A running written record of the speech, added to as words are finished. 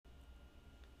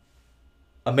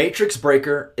A matrix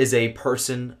breaker is a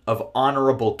person of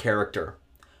honorable character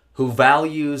who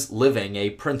values living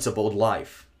a principled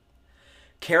life.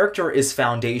 Character is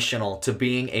foundational to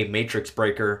being a matrix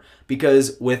breaker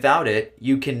because without it,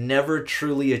 you can never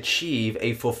truly achieve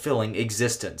a fulfilling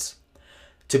existence.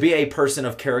 To be a person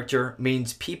of character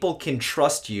means people can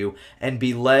trust you and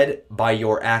be led by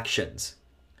your actions.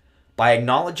 By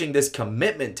acknowledging this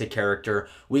commitment to character,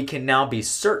 we can now be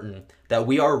certain that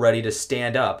we are ready to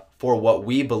stand up for what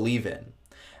we believe in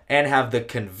and have the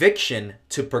conviction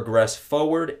to progress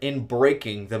forward in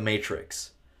breaking the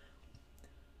matrix.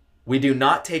 We do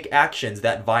not take actions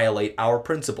that violate our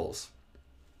principles.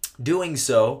 Doing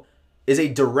so is a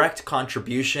direct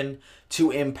contribution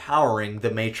to empowering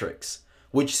the matrix,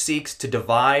 which seeks to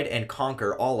divide and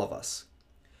conquer all of us.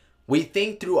 We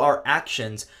think through our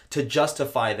actions to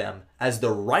justify them as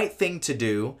the right thing to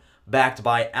do, backed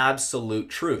by absolute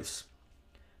truths.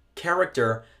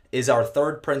 Character is our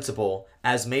third principle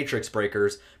as matrix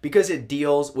breakers because it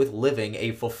deals with living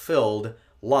a fulfilled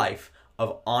life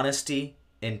of honesty,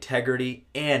 integrity,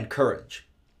 and courage.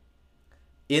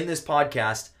 In this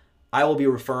podcast, I will be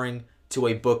referring to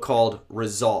a book called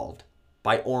Resolved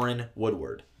by Orrin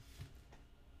Woodward.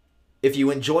 If you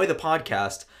enjoy the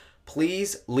podcast,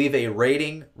 please leave a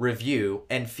rating, review,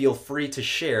 and feel free to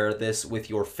share this with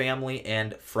your family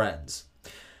and friends.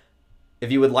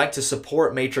 If you would like to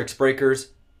support Matrix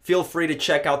Breakers, feel free to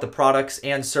check out the products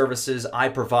and services I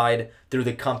provide through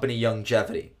the company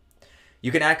Youngevity.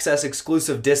 You can access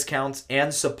exclusive discounts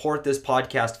and support this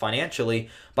podcast financially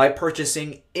by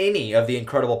purchasing any of the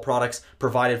incredible products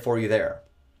provided for you there.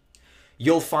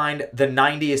 You'll find the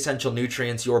 90 essential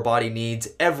nutrients your body needs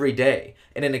every day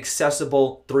in an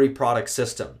accessible 3-product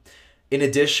system. In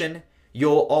addition,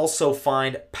 you'll also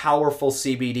find powerful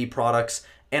CBD products,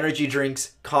 energy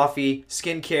drinks, coffee,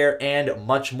 skincare, and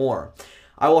much more.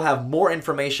 I will have more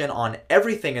information on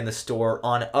everything in the store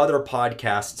on other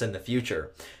podcasts in the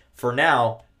future. For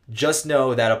now, just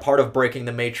know that a part of breaking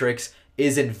the matrix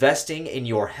is investing in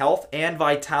your health and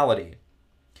vitality,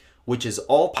 which is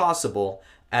all possible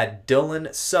at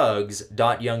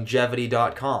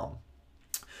dylonsuggs.youngevity.com.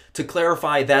 To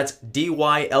clarify, that's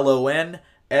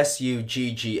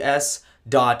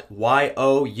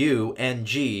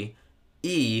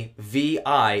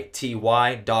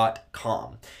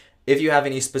dylonsuggesyoungevity.com. If you have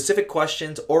any specific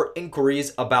questions or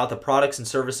inquiries about the products and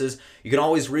services, you can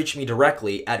always reach me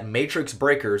directly at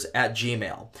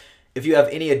matrixbreakers@gmail.com. If you have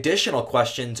any additional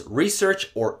questions,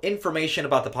 research, or information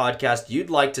about the podcast you'd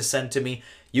like to send to me,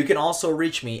 you can also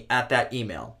reach me at that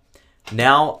email.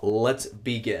 Now, let's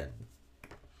begin.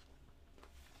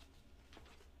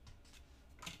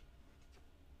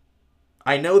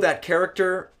 I know that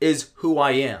character is who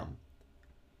I am,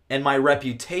 and my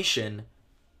reputation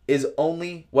is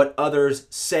only what others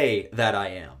say that I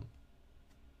am.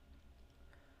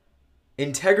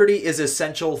 Integrity is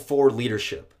essential for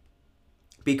leadership,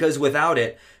 because without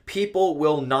it, people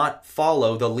will not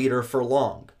follow the leader for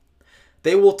long.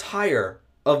 They will tire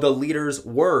of the leader's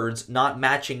words not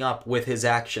matching up with his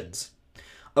actions.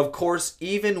 Of course,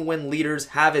 even when leaders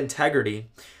have integrity,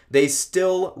 they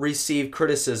still receive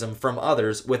criticism from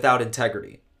others without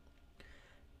integrity.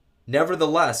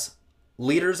 Nevertheless,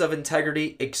 leaders of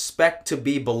integrity expect to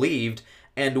be believed,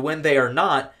 and when they are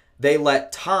not, they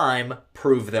let time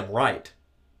prove them right.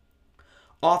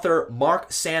 Author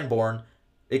Mark Sanborn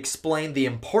explained the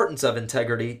importance of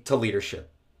integrity to leadership.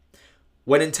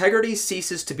 When integrity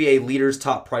ceases to be a leader's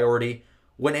top priority,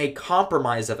 when a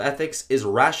compromise of ethics is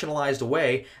rationalized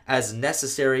away as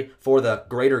necessary for the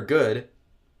greater good,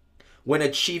 when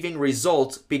achieving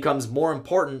results becomes more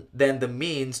important than the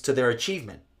means to their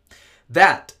achievement,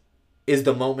 that is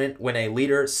the moment when a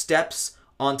leader steps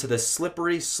onto the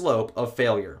slippery slope of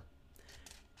failure.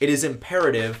 It is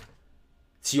imperative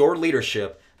to your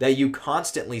leadership that you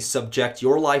constantly subject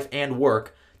your life and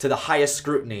work to the highest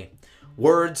scrutiny.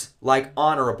 Words like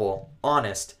honorable,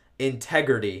 honest,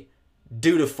 integrity,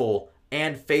 dutiful,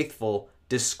 and faithful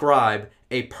describe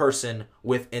a person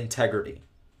with integrity.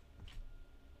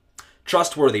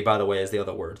 Trustworthy, by the way, is the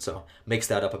other word, so mix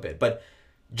that up a bit. But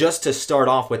just to start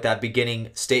off with that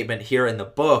beginning statement here in the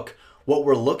book, what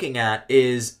we're looking at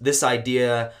is this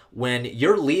idea when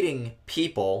you're leading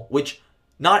people, which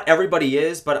not everybody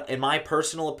is, but in my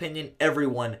personal opinion,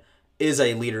 everyone is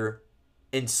a leader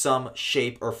in some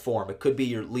shape or form. It could be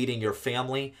you're leading your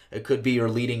family. It could be you're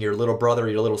leading your little brother or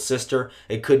your little sister.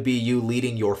 It could be you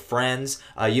leading your friends.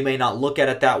 You may not look at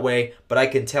it that way, but I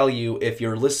can tell you if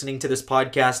you're listening to this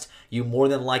podcast, you more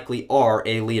than likely are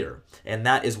a leader. And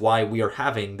that is why we are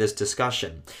having this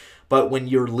discussion. But when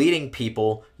you're leading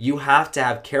people, you have to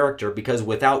have character, because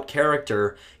without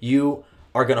character, you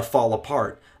are going to fall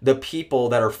apart. The people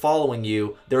that are following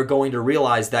you, they're going to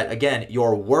realize that, again,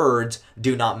 your words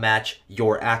do not match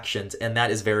your actions. And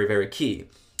that is very, very key.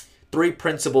 3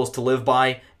 principles to live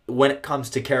by when it comes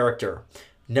to character: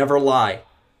 never lie,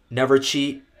 never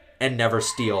cheat, and never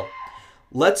steal.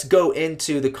 Let's go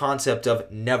into the concept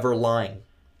of never lying.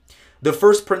 The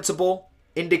first principle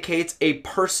indicates a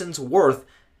person's worth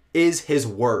is his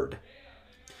word.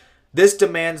 This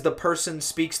demands the person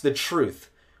speaks the truth,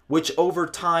 which over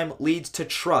time leads to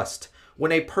trust.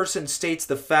 When a person states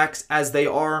the facts as they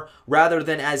are rather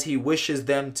than as he wishes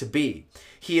them to be,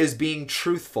 he is being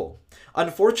truthful.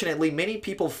 Unfortunately, many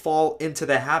people fall into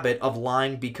the habit of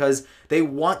lying because they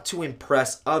want to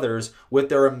impress others with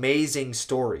their amazing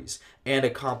stories and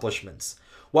accomplishments.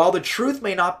 While the truth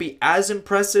may not be as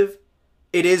impressive,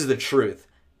 it is the truth,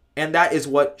 and that is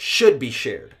what should be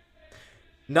shared.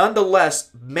 Nonetheless,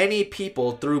 many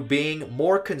people, through being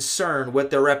more concerned with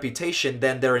their reputation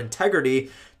than their integrity,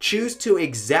 choose to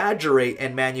exaggerate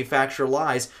and manufacture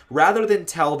lies rather than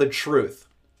tell the truth.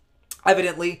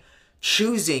 Evidently,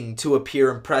 choosing to appear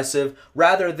impressive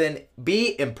rather than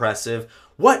be impressive.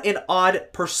 What an odd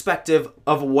perspective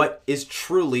of what is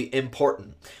truly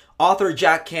important. Author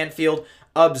Jack Canfield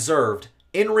observed,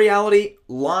 in reality,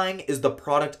 lying is the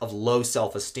product of low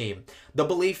self-esteem. The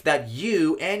belief that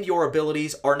you and your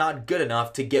abilities are not good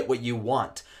enough to get what you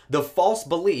want. The false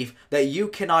belief that you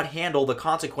cannot handle the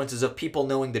consequences of people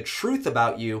knowing the truth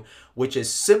about you, which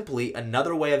is simply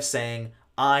another way of saying,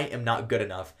 I am not good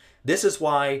enough. This is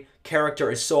why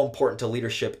character is so important to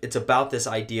leadership. It's about this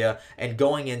idea and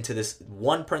going into this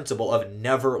one principle of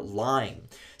never lying.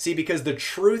 See, because the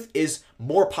truth is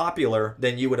more popular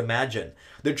than you would imagine.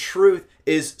 The truth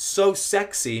is so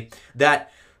sexy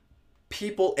that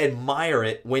people admire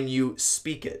it when you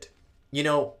speak it. You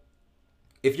know,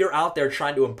 if you're out there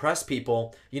trying to impress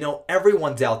people, you know,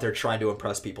 everyone's out there trying to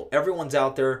impress people. Everyone's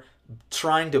out there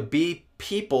trying to be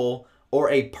people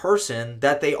or a person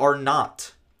that they are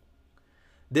not.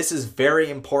 This is very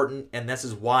important, and this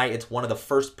is why it's one of the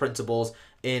first principles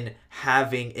in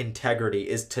having integrity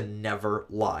is to never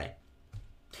lie.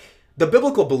 The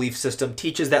biblical belief system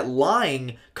teaches that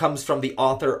lying comes from the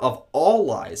author of all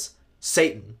lies,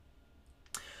 Satan.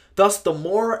 Thus, the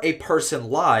more a person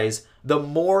lies, the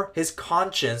more his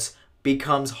conscience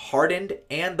becomes hardened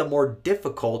and the more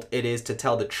difficult it is to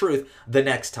tell the truth the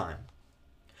next time.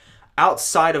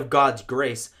 Outside of God's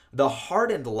grace, the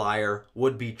hardened liar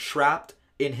would be trapped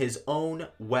in his own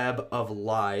web of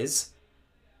lies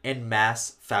and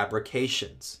mass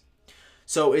fabrications.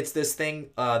 So it's this thing,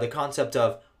 the concept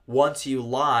of once you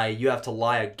lie, you have to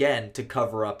lie again to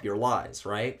cover up your lies,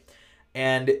 right?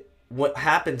 And what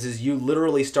happens is you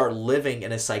literally start living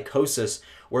in a psychosis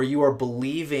where you are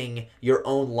believing your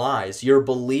own lies. You're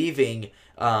believing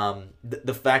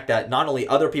the fact that not only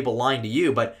other people lying to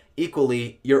you, but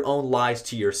equally your own lies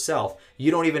to yourself. You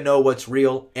don't even know what's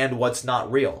real and what's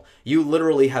not real. You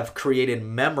literally have created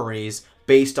memories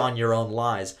based on your own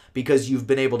lies because you've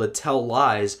been able to tell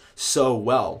lies so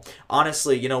well.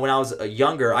 Honestly, you know, when I was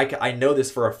younger, I know this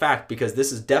for a fact because this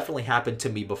has definitely happened to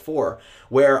me before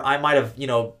where I might have, you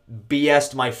know,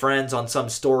 BS'd my friends on some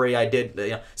story I did, you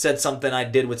know, said something I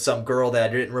did with some girl that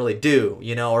I didn't really do,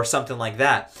 you know, or something like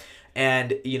that.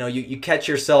 And, you know, you catch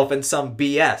yourself in some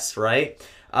BS, right?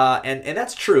 And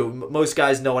that's true. Most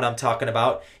guys know what I'm talking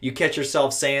about. You catch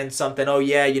yourself saying something, oh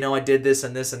yeah, you know, I did this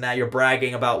and this and that. You're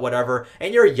bragging about whatever.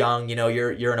 And you're young, you know,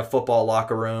 you're in a football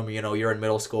locker room, you know, you're in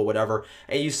middle school, whatever.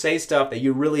 And you say stuff that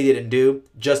you really didn't do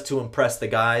just to impress the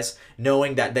guys,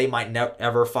 knowing that they might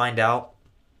never find out.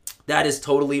 That is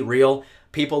totally real.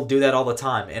 People do that all the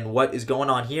time. And what is going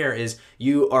on here is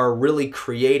you are really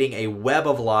creating a web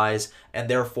of lies, and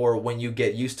therefore when you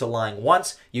get used to lying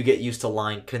once, you get used to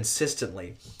lying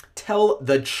consistently. Tell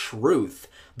the truth,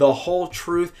 the whole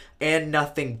truth, and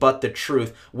nothing but the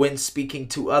truth when speaking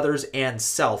to others and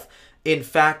self. In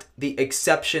fact, the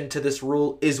exception to this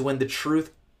rule is when the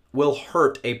truth will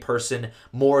hurt a person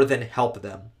more than help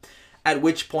them. At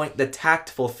which point the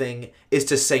tactful thing is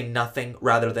to say nothing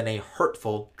rather than a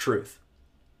hurtful truth.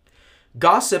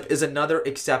 Gossip is another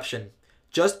exception.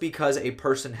 Just because a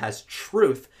person has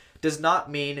truth does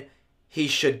not mean he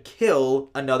should kill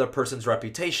another person's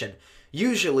reputation,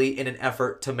 usually in an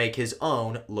effort to make his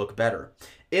own look better.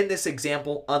 In this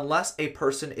example, unless a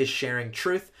person is sharing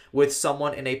truth with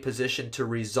someone in a position to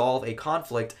resolve a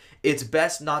conflict, it's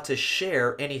best not to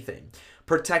share anything.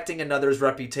 Protecting another's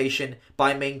reputation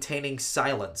by maintaining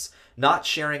silence, not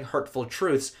sharing hurtful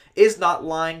truths, is not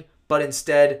lying, but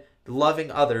instead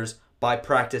loving others by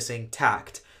practicing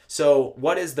tact. So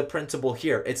what is the principle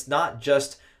here? It's not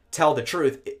just tell the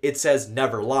truth. It says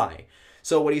never lie.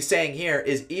 So what he's saying here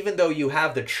is, even though you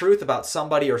have the truth about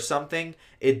somebody or something,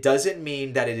 it doesn't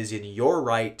mean that it is in your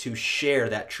right to share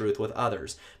that truth with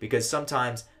others, because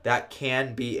sometimes that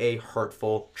can be a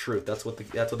hurtful truth. That's what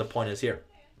the point is here.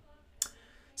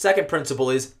 Second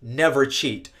principle is never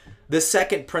cheat. The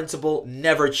second principle,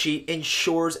 never cheat,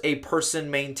 ensures a person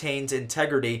maintains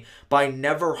integrity by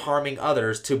never harming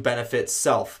others to benefit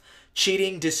self.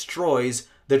 Cheating destroys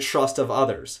the trust of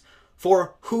others.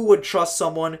 For who would trust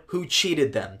someone who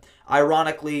cheated them?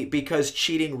 Ironically, because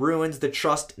cheating ruins the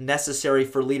trust necessary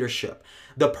for leadership.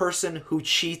 The person who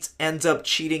cheats ends up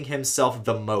cheating himself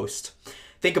the most.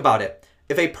 Think about it.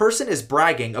 If a person is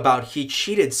bragging about he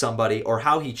cheated somebody or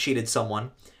how he cheated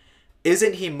someone,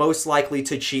 isn't he most likely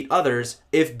to cheat others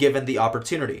if given the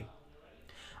opportunity?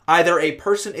 Either a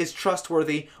person is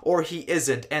trustworthy or he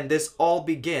isn't, and this all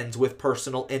begins with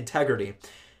personal integrity.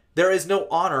 There is no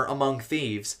honor among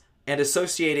thieves, and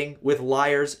associating with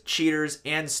liars, cheaters,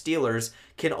 and stealers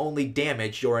can only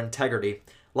damage your integrity.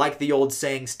 Like the old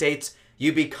saying states,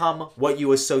 you become what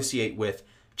you associate with.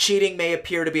 Cheating may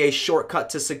appear to be a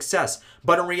shortcut to success,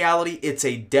 but in reality, it's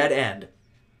a dead end.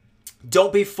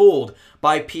 Don't be fooled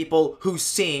by people who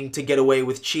seem to get away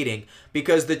with cheating,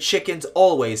 because the chickens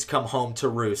always come home to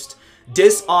roost.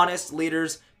 Dishonest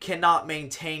leaders cannot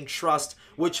maintain trust,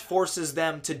 which forces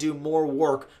them to do more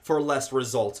work for less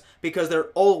results, because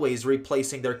they're always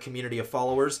replacing their community of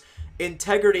followers.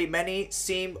 Integrity may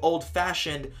seem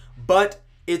old-fashioned, but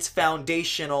it's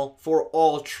foundational for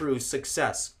all true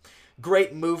success.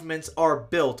 Great movements are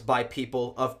built by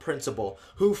people of principle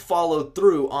who followed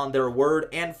through on their word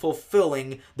and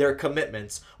fulfilling their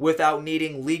commitments without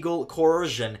needing legal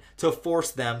coercion to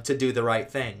force them to do the right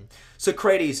thing.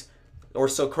 Socrates, or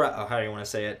how do you want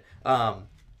to say it?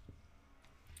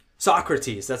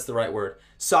 Socrates, that's the right word.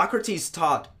 Socrates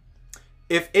taught,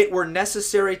 if it were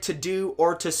necessary to do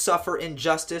or to suffer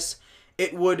injustice,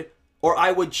 I would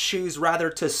choose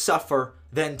rather to suffer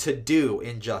than to do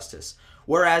injustice.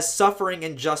 Whereas suffering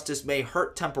injustice may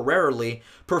hurt temporarily,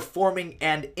 performing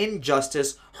an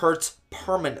injustice hurts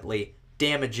permanently,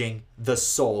 damaging the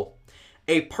soul.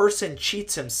 A person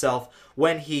cheats himself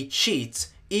when he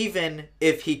cheats, even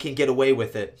if he can get away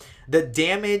with it. The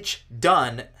damage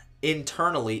done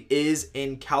internally is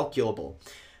incalculable.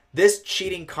 This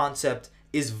cheating concept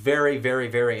is very, very,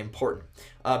 very important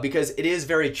because it is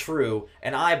very true,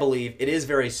 and I believe it is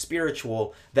very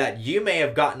spiritual, that you may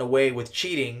have gotten away with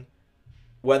cheating,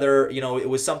 whether it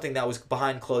was something that was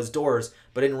behind closed doors,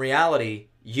 but in reality,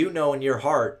 in your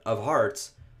heart of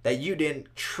hearts that you didn't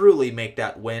truly make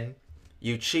that win.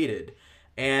 You cheated.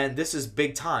 And this is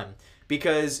big time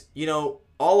because,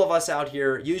 all of us out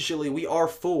here, usually we are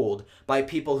fooled by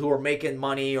people who are making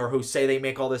money or who say they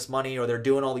make all this money or they're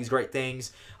doing all these great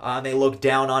things. And they look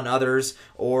down on others,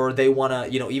 or they want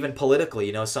to, even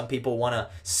politically, some people want to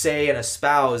say and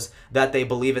espouse that they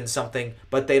believe in something,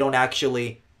 but they don't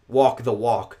actually walk the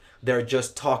walk. They're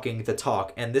just talking the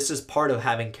talk. And this is part of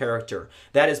having character.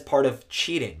 That is part of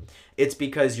cheating. It's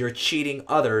because you're cheating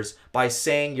others by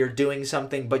saying you're doing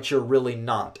something, but you're really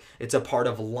not. It's a part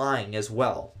of lying as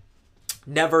well.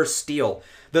 Never steal.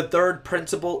 The third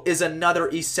principle is another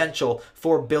essential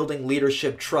for building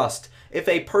leadership trust. If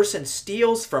a person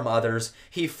steals from others,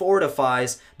 he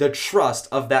fortifies the trust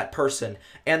of that person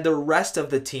and the rest of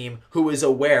the team who is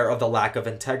aware of the lack of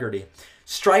integrity.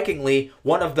 Strikingly,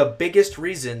 one of the biggest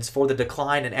reasons for the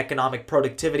decline in economic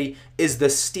productivity is the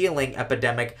stealing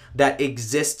epidemic that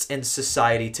exists in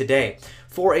society today.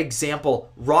 For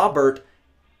example, Robert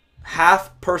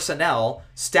Half Personnel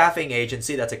Staffing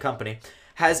Agency, that's a company,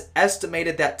 has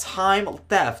estimated that time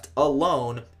theft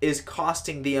alone is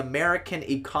costing the American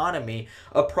economy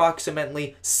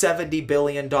approximately $70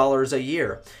 billion a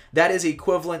year. That is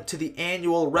equivalent to the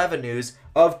annual revenues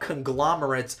of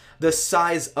conglomerates the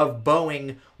size of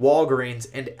Boeing, Walgreens,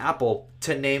 and Apple,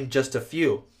 to name just a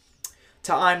few.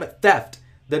 Time theft,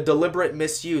 the deliberate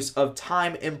misuse of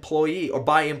time by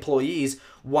employees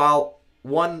while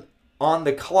the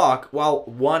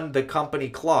company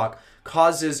clock,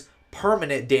 causes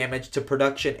permanent damage to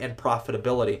production and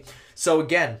profitability. So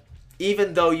again,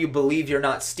 even though you believe you're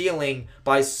not stealing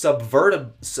by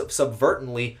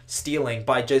subvertently stealing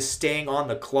by just staying on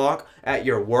the clock at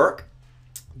your work,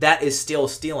 that is still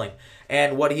stealing.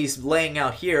 And what he's laying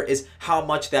out here is how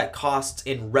much that costs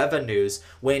in revenues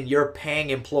when you're paying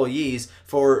employees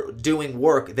for doing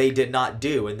work they did not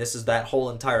do. And this is that whole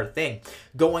entire thing.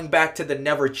 Going back to the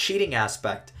never cheating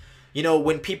aspect,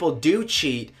 when people do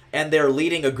cheat and they're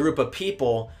leading a group of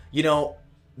people,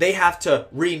 they have to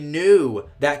renew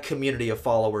that community of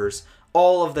followers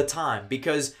all of the time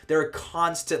because they're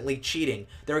constantly cheating.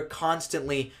 They're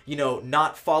constantly,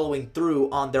 not following through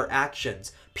on their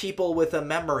actions. People with a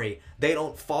memory, they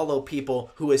don't follow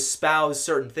people who espouse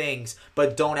certain things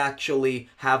but don't actually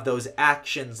have those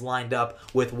actions lined up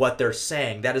with what they're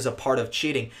saying. That is a part of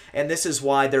cheating. And this is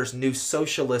why there's new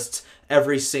socialists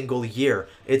every single year.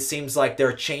 It seems like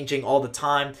they're changing all the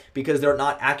time because they're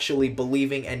not actually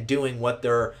believing and doing what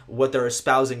they're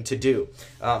espousing to do.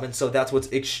 And so that's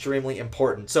what's extremely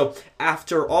important. So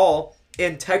after all,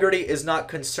 integrity is not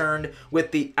concerned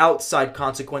with the outside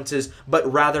consequences, but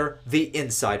rather the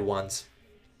inside ones.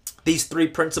 These three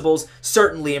principles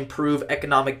certainly improve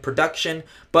economic production,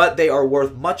 but they are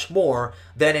worth much more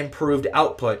than improved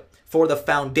output. For the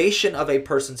foundation of a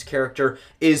person's character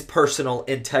is personal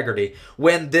integrity.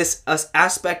 When this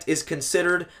aspect is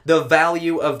considered, the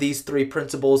value of these three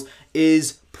principles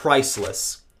is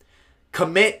priceless.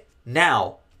 Commit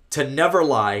now to never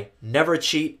lie, never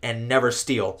cheat, and never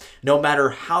steal. No matter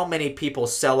how many people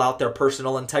sell out their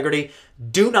personal integrity,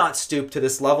 do not stoop to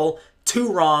this level.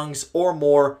 2 wrongs or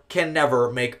more can never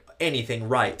make anything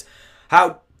right.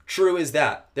 How true is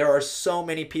that? There are so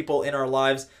many people in our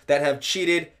lives that have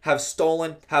cheated, have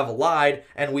stolen, have lied,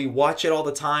 and we watch it all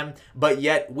the time, but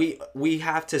yet we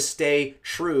have to stay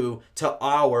true to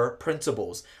our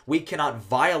principles. We cannot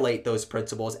violate those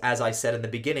principles, as I said in the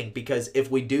beginning, because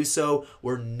if we do so,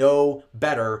 we're no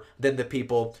better than the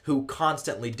people who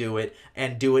constantly do it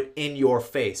and do it in your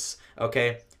face,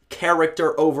 okay?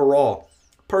 Character overall.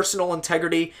 Personal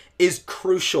integrity is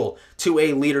crucial to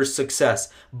a leader's success,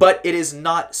 but it is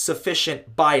not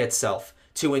sufficient by itself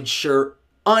to ensure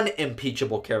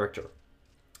unimpeachable character.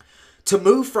 To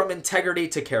move from integrity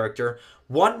to character,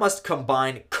 one must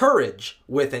combine courage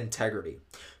with integrity.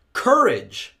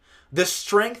 Courage, the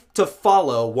strength to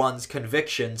follow one's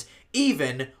convictions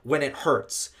even when it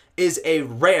hurts, is a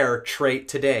rare trait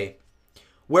today.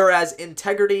 Whereas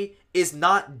integrity is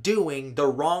not doing the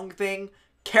wrong thing,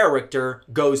 character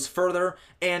goes further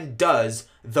and does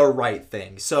the right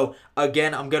thing. So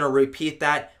again, I'm going to repeat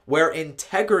that. Where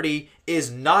integrity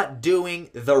is not doing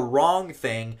the wrong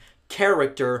thing,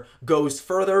 character goes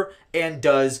further and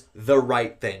does the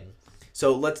right thing.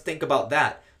 So let's think about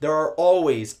that. There are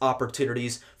always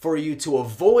opportunities for you to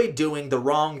avoid doing the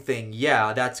wrong thing.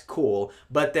 Yeah, that's cool.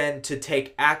 But then to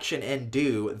take action and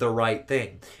do the right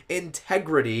thing.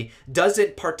 Integrity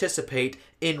doesn't participate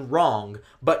in wrong,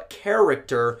 but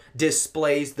character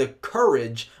displays the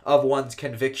courage of one's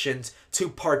convictions to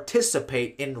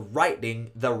participate in righting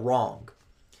the wrong.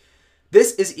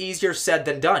 This is easier said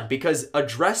than done because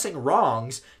addressing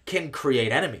wrongs can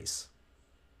create enemies.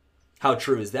 How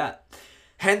true is that?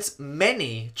 Hence,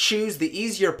 many choose the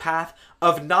easier path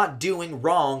of not doing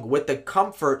wrong with the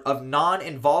comfort of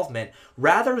non-involvement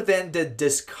rather than the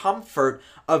discomfort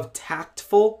of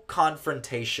tactful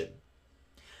confrontation.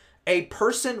 A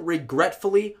person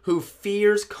regretfully who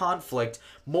fears conflict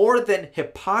more than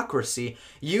hypocrisy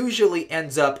usually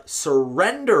ends up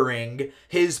surrendering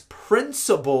his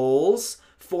principles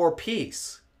for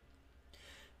peace.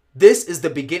 This is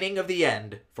the beginning of the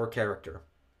end for character.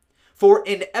 For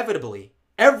inevitably,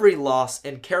 every loss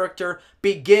in character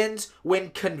begins when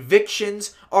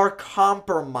convictions are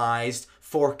compromised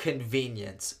for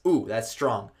convenience. Ooh, that's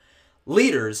strong.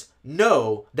 Leaders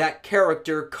know that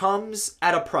character comes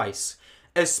at a price,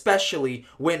 especially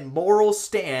when moral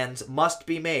stands must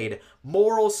be made.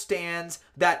 Moral stands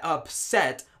that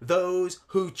upset those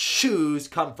who choose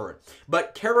comfort.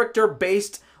 But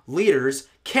character-based leaders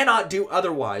cannot do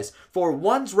otherwise, for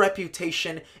one's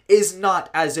reputation is not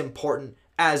as important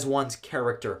as one's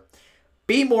character.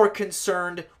 Be more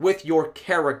concerned with your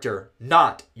character,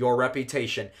 not your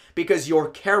reputation, because your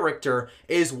character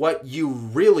is what you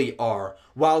really are,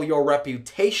 while your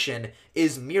reputation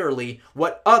is merely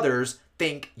what others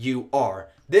think you are.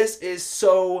 This is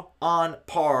so on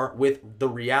par with the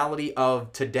reality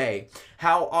of today.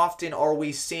 How often are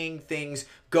we seeing things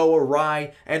go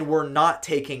awry and we're not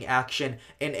taking action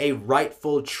in a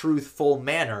rightful, truthful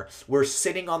manner? We're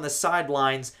sitting on the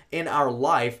sidelines in our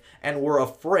life and we're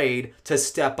afraid to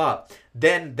step up.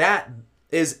 Then that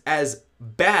is as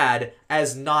bad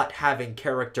as not having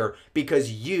character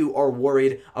because you are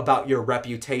worried about your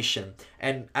reputation.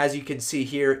 And as you can see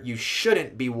here, you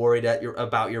shouldn't be worried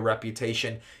about your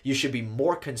reputation. You should be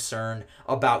more concerned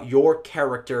about your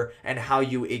character and how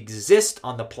you exist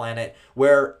on the planet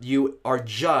where you are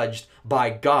judged by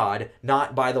God,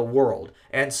 not by the world.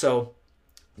 And so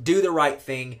do the right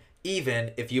thing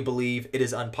even if you believe it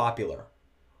is unpopular.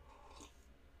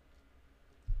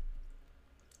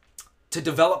 To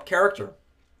develop character.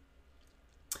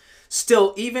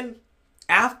 Still, even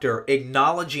After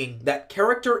acknowledging that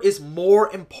character is more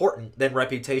important than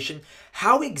reputation,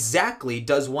 how exactly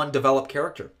does one develop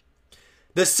character?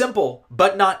 The simple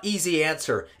but not easy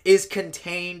answer is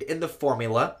contained in the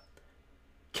formula: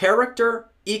 character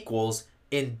equals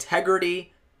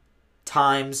integrity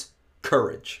times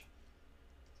courage.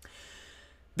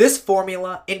 This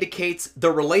formula indicates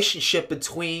the relationship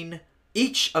between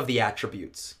each of the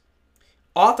attributes.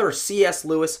 Author C.S.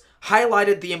 Lewis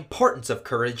highlighted the importance of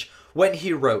courage when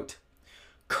he wrote,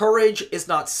 "Courage is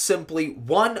not simply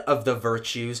one of the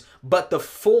virtues, but the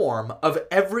form of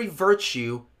every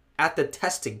virtue at the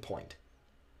testing point."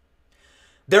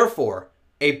 Therefore,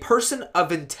 a person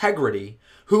of integrity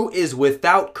who is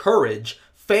without courage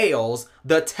fails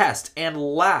the test and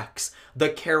lacks the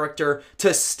character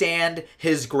to stand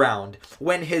his ground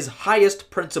when his highest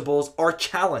principles are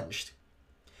challenged.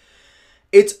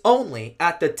 It's only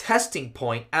at the testing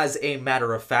point, as a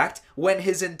matter of fact, when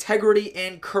his integrity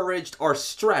and courage are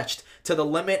stretched to the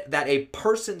limit that a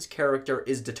person's character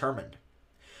is determined.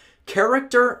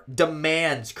 Character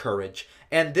demands courage,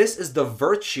 and this is the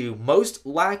virtue most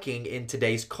lacking in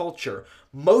today's culture.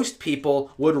 Most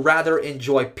people would rather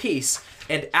enjoy peace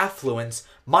and affluence,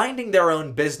 minding their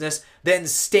own business, than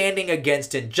standing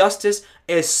against injustice,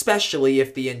 especially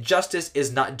if the injustice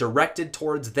is not directed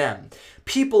towards them.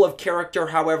 People of character,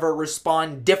 however,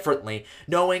 respond differently,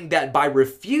 knowing that by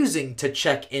refusing to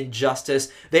check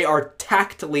injustice, they are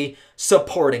tactfully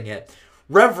supporting it.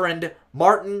 Reverend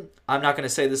Martin, I'm not going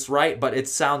to say this right, but it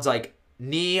sounds like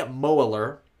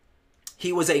Niemöller.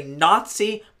 He was a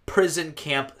Nazi prison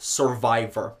camp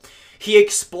survivor. He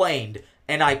explained,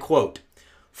 and I quote,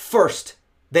 "First,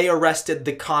 they arrested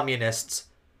the communists,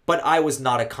 but I was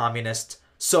not a communist,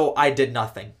 so I did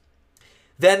nothing.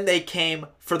 Then they came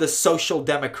for the Social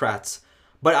Democrats,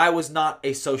 but I was not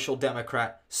a Social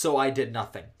Democrat, so I did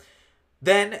nothing.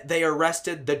 Then they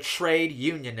arrested the trade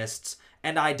unionists,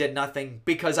 and I did nothing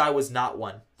because I was not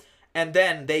one. And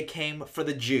then they came for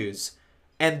the Jews,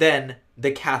 and then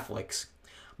the Catholics.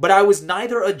 But I was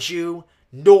neither a Jew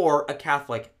nor a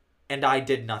Catholic, and I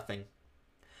did nothing.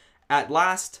 At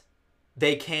last,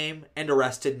 they came and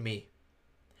arrested me,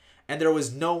 and there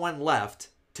was no one left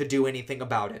to do anything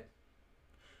about it."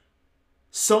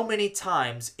 So many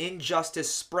times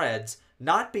injustice spreads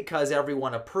not because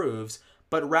everyone approves,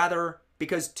 but rather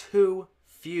because too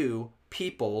few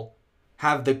people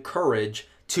have the courage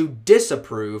to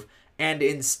disapprove, and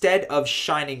instead of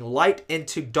shining light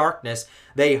into darkness,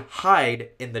 they hide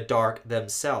in the dark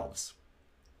themselves.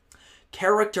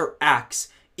 Character acts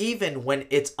even when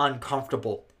it's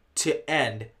uncomfortable to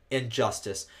end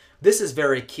injustice. This is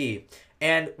very key.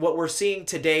 And what we're seeing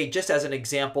today, just as an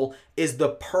example, is the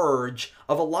purge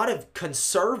of a lot of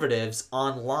conservatives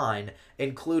online,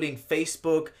 including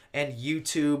Facebook and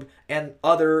YouTube and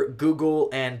other Google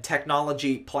and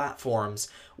technology platforms,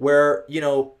 where,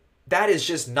 that is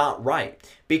just not right.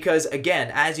 Because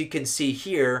again, as you can see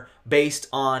here, based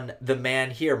on the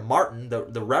man here, Martin,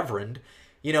 the Reverend,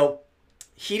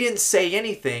 he didn't say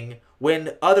anything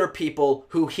when other people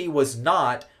who he was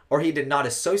not, or he did not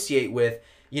associate with,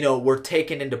 were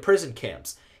taken into prison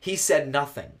camps. He said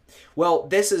nothing. Well,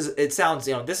 this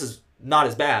is not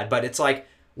as bad, but it's like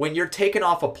when you're taken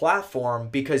off a platform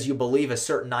because you believe a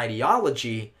certain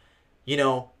ideology,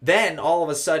 then all of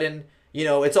a sudden,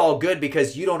 it's all good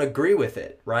because you don't agree with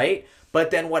it, right?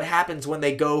 But then what happens when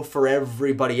they go for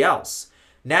everybody else?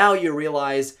 Now you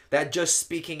realize that just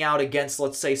speaking out against,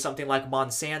 let's say, something like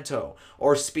Monsanto,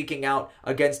 or speaking out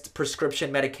against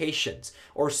prescription medications,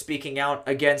 or speaking out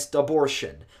against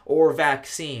abortion, or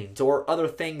vaccines, or other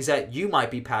things that you might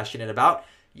be passionate about,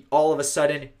 all of a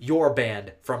sudden you're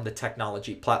banned from the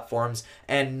technology platforms,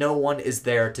 and no one is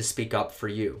there to speak up for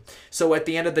you. So at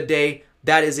the end of the day,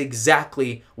 that is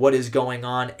exactly what is going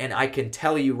on, and I can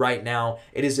tell you right now,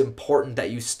 it is important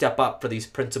that you step up for these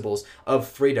principles of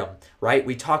freedom, right?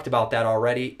 We talked about that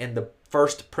already in the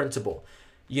first principle.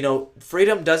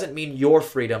 Freedom doesn't mean your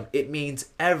freedom, it means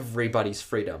everybody's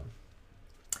freedom.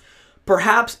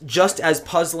 Perhaps just as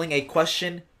puzzling a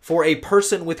question for a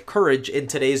person with courage in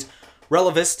today's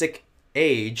relativistic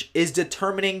age is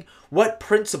determining what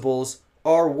principles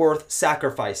are worth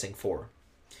sacrificing for.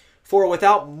 For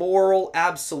without moral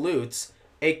absolutes,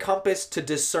 a compass to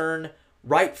discern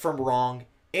right from wrong,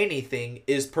 anything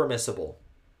is permissible.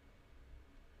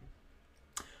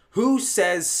 Who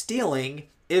says stealing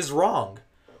is wrong?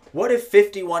 What if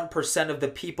 51% of the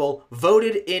people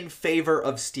voted in favor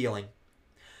of stealing?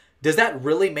 Does that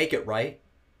really make it right?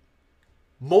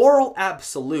 Moral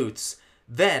absolutes,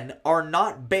 then, are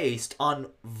not based on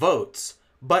votes,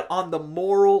 but on the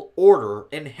moral order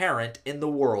inherent in the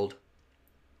world.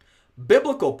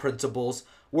 Biblical principles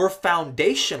were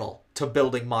foundational to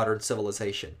building modern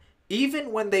civilization,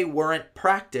 even when they weren't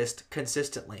practiced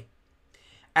consistently.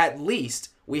 At least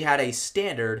we had a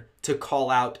standard to call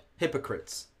out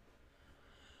hypocrites.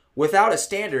 Without a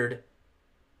standard,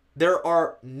 there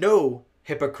are no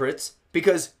hypocrites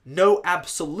because no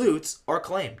absolutes are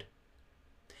claimed.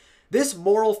 This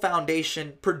moral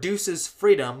foundation produces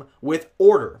freedom with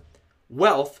order,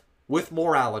 wealth with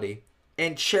morality,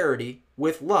 and charity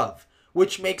with love,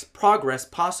 which makes progress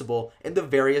possible in the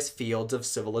various fields of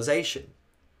civilization.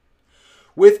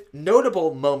 With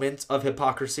notable moments of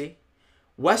hypocrisy,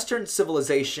 Western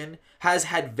civilization has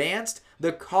advanced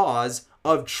the cause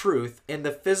of truth in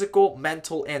the physical,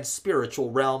 mental, and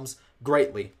spiritual realms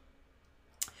greatly.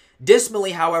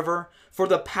 Dismally, however, for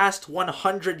the past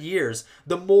 100 years,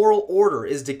 the moral order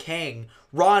is decaying,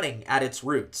 rotting at its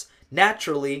roots.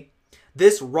 Naturally,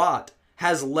 this rot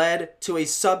has led to a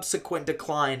subsequent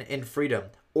decline in freedom,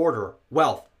 order,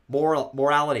 wealth,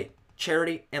 morality,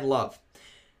 charity, and love.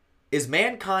 Is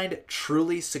mankind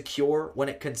truly secure when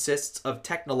it consists of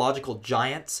technological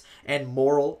giants and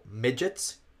moral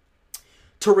midgets?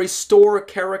 To restore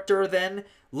character, then,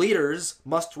 leaders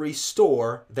must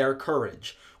restore their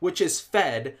courage, which is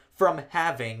fed from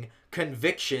having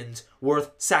convictions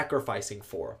worth sacrificing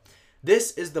for.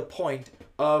 This is the point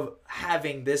of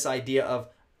having this idea of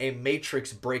a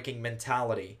matrix breaking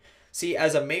mentality. See,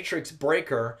 as a matrix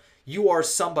breaker, you are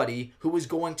somebody who is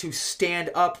going to stand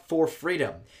up for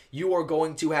freedom. You are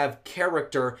going to have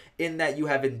character in that you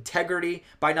have integrity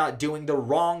by not doing the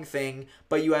wrong thing,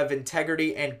 but you have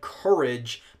integrity and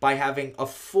courage by having a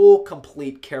full,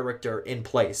 complete character in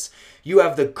place. You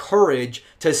have the courage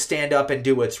to stand up and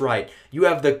do what's right. You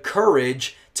have the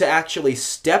courage to actually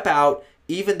step out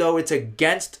even though it's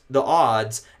against the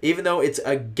odds, even though it's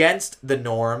against the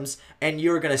norms, and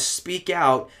you're going to speak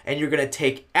out and you're going to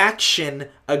take action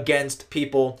against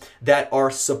people that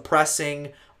are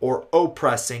suppressing or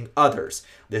oppressing others.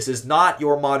 This is not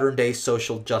your modern day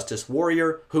social justice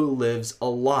warrior who lives a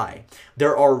lie.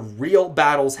 There are real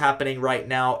battles happening right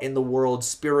now in the world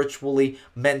spiritually,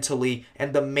 mentally,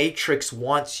 and the Matrix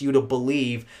wants you to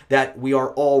believe that we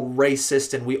are all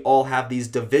racist and we all have these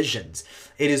divisions.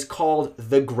 It is called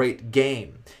the Great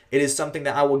Game. It is something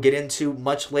that I will get into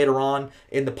much later on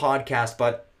in the podcast,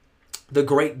 but the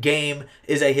Great Game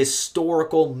is a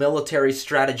historical military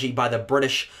strategy by the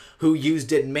British who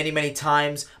used it many, many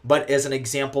times, but as an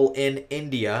example in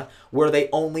India, where they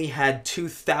only had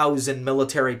 2,000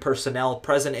 military personnel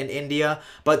present in India,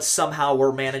 but somehow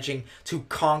were managing to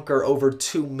conquer over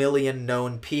 2 million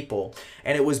known people.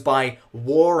 And it was by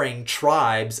warring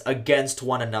tribes against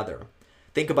one another.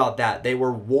 Think about that. They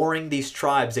were warring these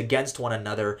tribes against one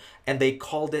another, and they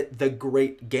called it the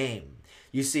Great Game.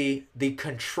 You see, the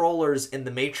controllers in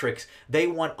the Matrix, they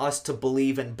want us to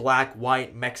believe in black,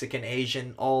 white, Mexican,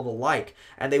 Asian, all the like,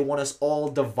 and they want us all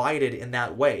divided in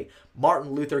that way.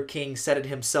 Martin Luther King said it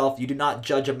himself, you do not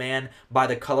judge a man by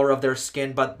the color of their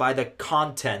skin, but by the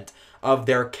content of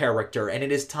their character. And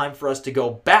it is time for us to go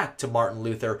back to Martin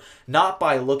Luther, not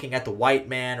by looking at the white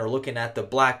man or looking at the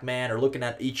black man or looking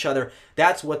at each other.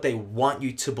 That's what they want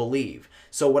you to believe.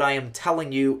 So what I am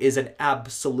telling you is an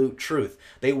absolute truth.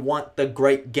 They want the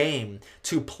Great Game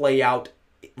to play out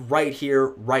right here,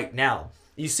 right now.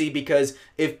 You see, because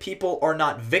if people are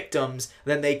not victims,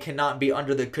 then they cannot be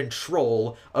under the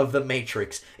control of the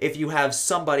Matrix. If you have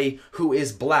somebody who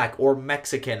is black or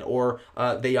Mexican or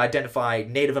they identify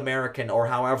Native American or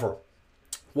however,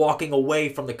 walking away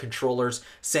from the controllers,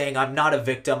 saying, I'm not a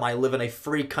victim, I live in a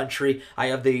free country, I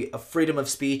have the freedom of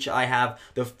speech, I have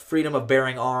the freedom of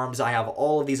bearing arms, I have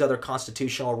all of these other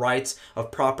constitutional rights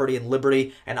of property and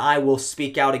liberty, and I will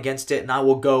speak out against it, and I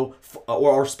will go,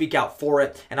 or speak out for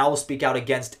it, and I will speak out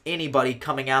against anybody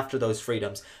coming after those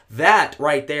freedoms. That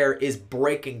right there is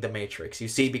breaking the Matrix, you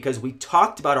see, because we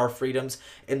talked about our freedoms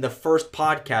in the first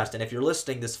podcast, and if you're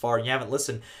listening this far and you haven't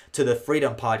listened to the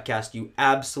Freedom Podcast, you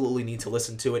absolutely need to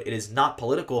listen to it. It is not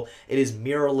political. It is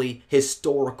merely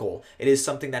historical. It is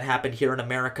something that happened here in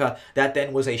America that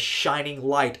then was a shining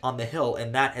light on the hill,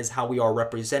 and that is how we are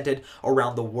represented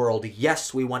around the world.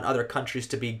 Yes, we want other countries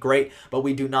to be great, but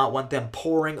we do not want them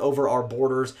pouring over our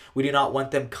borders. We do not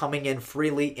want them coming in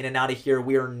freely in and out of here.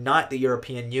 We are not the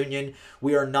European Union. Union.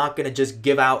 We are not going to just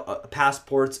give out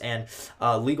passports and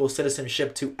legal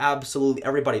citizenship to absolutely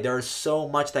everybody. There is so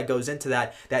much that goes into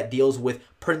that deals with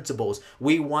principles.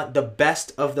 We want the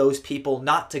best of those people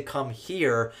not to come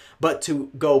here, but to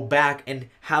go back and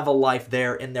have a life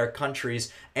there in their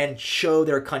countries and show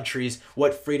their countries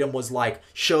what freedom was like.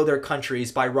 Show their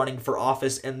countries by running for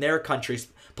office in their countries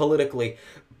politically,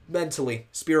 mentally,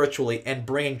 spiritually, and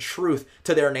bringing truth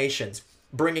to their nations,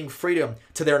 bringing freedom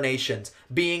to their nations,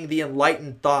 being the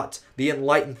enlightened thoughts, the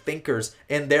enlightened thinkers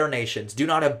in their nations. Do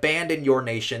not abandon your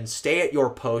nation. Stay at your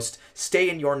post. Stay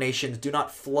in your nations. Do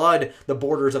not flood the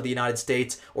borders of the United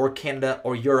States or Canada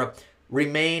or Europe.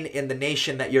 Remain in the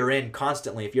nation that you're in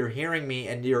constantly. If you're hearing me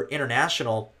and you're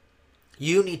international,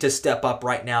 you need to step up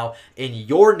right now in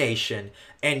your nation,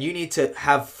 and you need to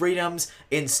have freedoms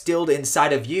instilled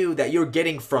inside of you that you're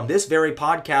getting from this very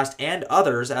podcast and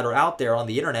others that are out there on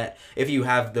the internet. If you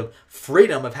have the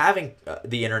freedom of having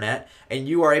the internet and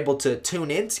you are able to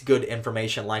tune into good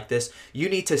information like this, you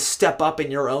need to step up in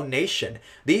your own nation.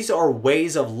 These are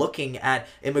ways of looking at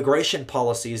immigration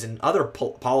policies and other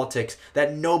politics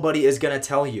that nobody is going to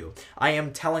tell you. I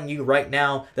am telling you right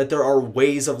now that there are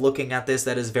ways of looking at this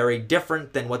that is very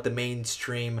different than what the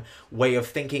mainstream way of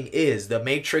thinking is.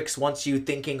 The Matrix wants you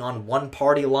thinking on one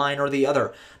party line or the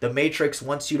other. The Matrix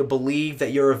wants you to believe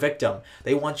that you're a victim.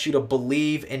 They want you to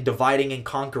believe in dividing and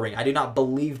conquering. I do not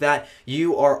believe that.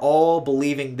 You are all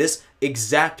believing this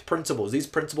exact principles. These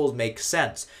principles make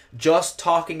sense. Just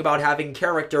talking about having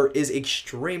character is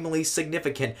extremely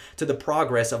significant to the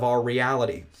progress of our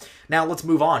reality. Now let's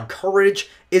move on. Courage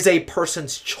is a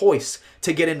person's choice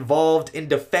to get involved in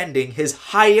defending his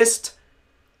highest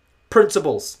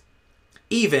principles,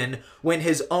 even when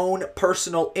his own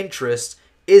personal interest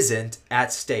isn't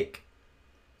at stake.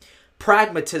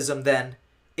 Pragmatism, then,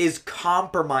 is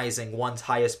compromising one's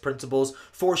highest principles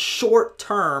for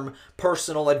short-term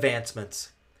personal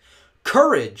advancements.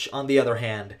 Courage, on the other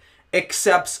hand,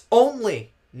 accepts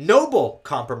only noble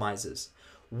compromises,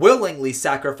 willingly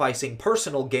sacrificing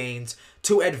personal gains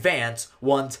to advance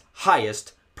one's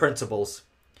highest principles.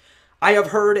 I have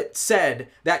heard it said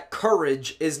that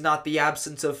courage is not the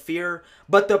absence of fear,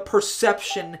 but the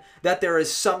perception that there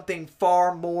is something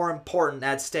far more important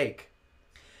at stake.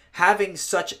 Having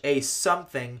such a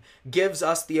something gives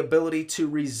us the ability to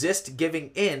resist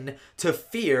giving in to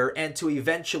fear and to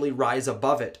eventually rise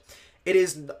above it. It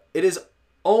is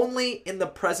only in the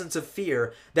presence of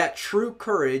fear that true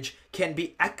courage can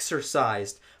be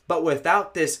exercised. But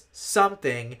without this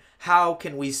something, how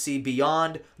can we see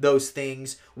beyond those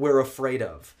things we're afraid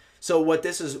of? So what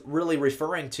this is really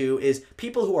referring to is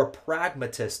people who are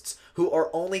pragmatists, who are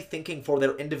only thinking for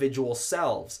their individual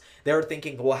selves. They're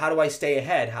thinking, well, how do I stay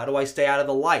ahead? How do I stay out of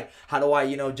the light? How do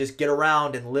I, just get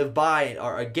around and live by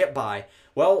or get by?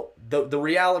 Well, the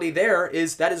reality there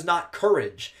is that is not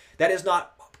courage. That is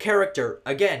not character.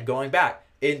 Again, going back,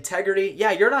 integrity.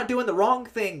 Yeah, you're not doing the wrong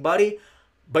thing, buddy,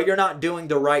 but you're not doing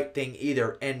the right thing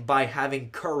either. And by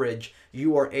having courage,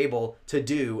 you are able to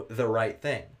do the right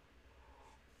thing.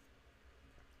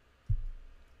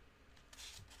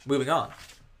 Moving on.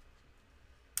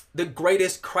 The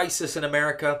greatest crisis in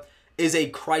America is a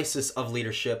crisis of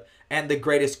leadership, and the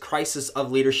greatest crisis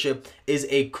of leadership is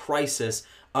a crisis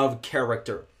of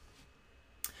character.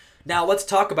 Now let's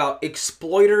talk about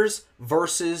exploiters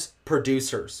versus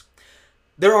producers.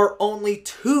 There are only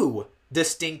two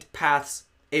distinct paths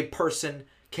a person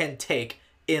can take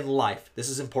in life. This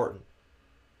is important.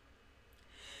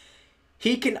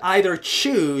 He can either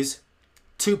choose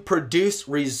to produce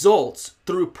results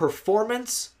through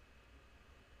performance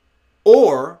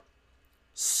or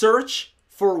search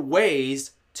for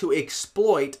ways to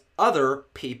exploit other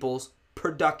people's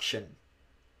production.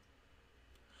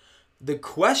 The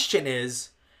question is,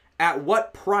 at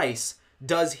what price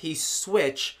does he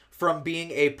switch from being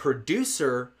a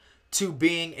producer to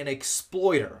being an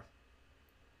exploiter?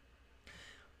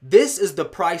 This is the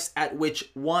price at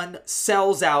which one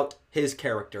sells out his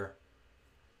character.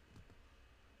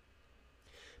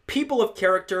 People of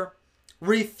character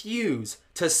refuse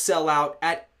to sell out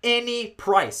at any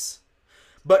price,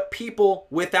 but people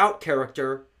without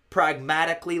character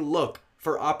pragmatically look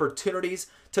for opportunities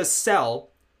to sell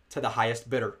to the highest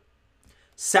bidder,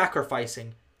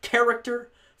 sacrificing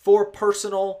character for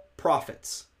personal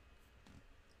profits.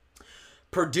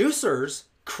 Producers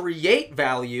create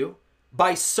value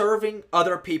by serving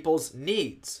other people's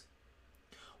needs,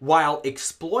 while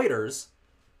exploiters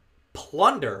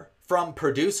plunder from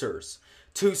producers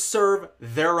to serve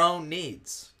their own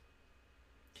needs.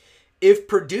 If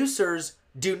producers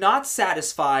do not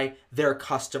satisfy their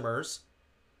customers,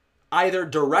 either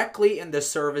directly in the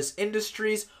service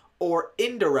industries or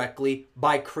indirectly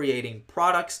by creating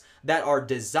products that are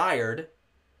desired,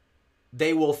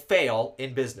 they will fail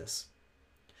in business.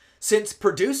 Since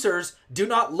producers do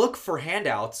not look for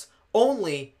handouts,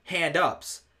 only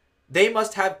hand-ups, they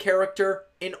must have character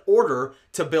in order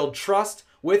to build trust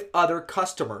with other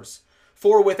customers.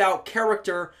 For without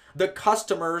character, the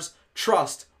customer's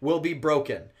trust will be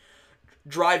broken,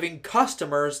 driving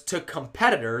customers to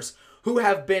competitors who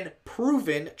have been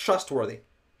proven trustworthy.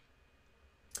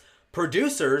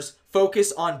 Producers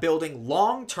focus on building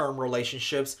long-term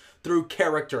relationships through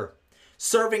character,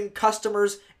 serving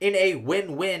customers in a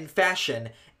win-win fashion,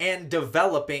 and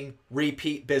developing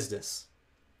repeat business.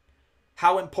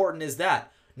 How important is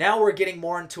that? Now we're getting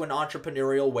more into an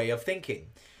entrepreneurial way of thinking.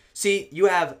 See, you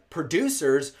have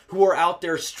producers who are out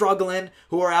there struggling,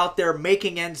 who are out there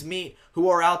making ends meet, who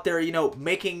are out there,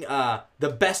 making the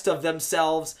best of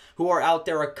themselves, who are out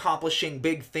there accomplishing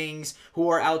big things, who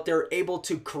are out there able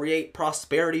to create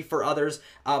prosperity for others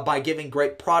by giving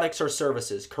great products or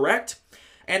services, correct?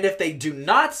 And if they do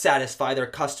not satisfy their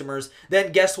customers,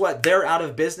 then guess what? They're out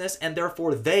of business, and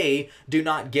therefore they do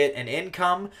not get an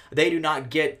income. They do not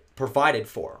get provided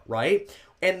for, right?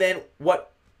 And then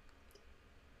what?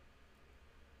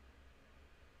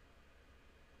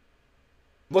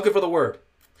 Looking for the word.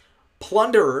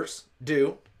 Plunderers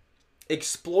do,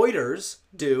 exploiters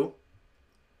do,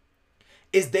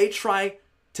 is they try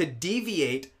to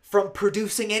deviate from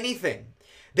producing anything.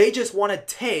 They just want to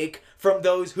take from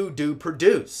those who do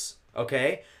produce,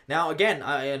 okay? Now, again,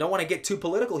 I don't want to get too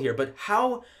political here, but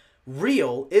how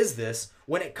real is this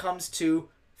when it comes to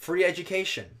free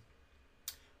education,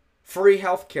 free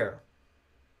healthcare,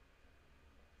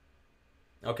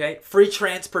 okay? Free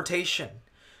transportation,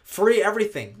 free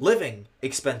everything, living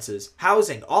expenses,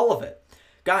 housing, all of it.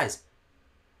 Guys,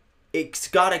 it's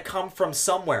got to come from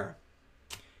somewhere.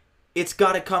 It's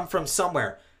got to come from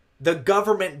somewhere. The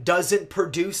government doesn't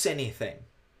produce anything.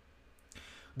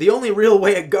 The only real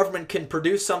way a government can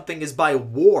produce something is by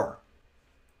war.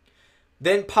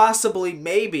 Then possibly,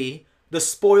 maybe, the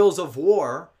spoils of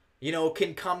war,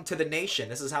 can come to the nation.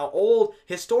 This is how old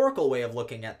historical way of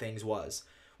looking at things was.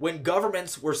 When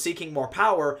governments were seeking more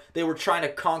power, they were trying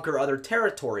to conquer other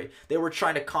territory. They were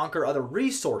trying to conquer other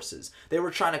resources. They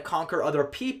were trying to conquer other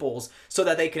peoples so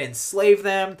that they could enslave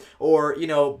them or,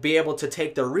 be able to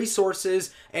take their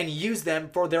resources and use them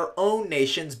for their own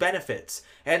nation's benefits.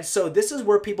 And so this is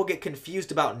where people get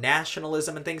confused about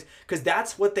nationalism and things, because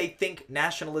that's what they think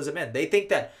nationalism is. They think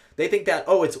that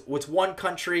it's one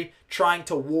country trying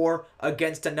to war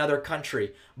against another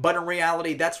country. But in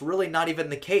reality, that's really not even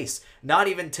the case. Not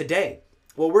even today.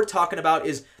 What we're talking about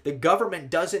is the government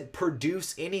doesn't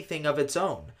produce anything of its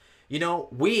own.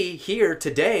 We here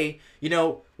today,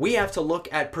 we have to look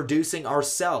at producing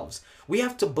ourselves. We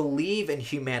have to believe in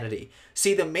humanity.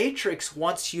 See, the Matrix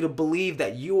wants you to believe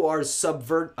that you are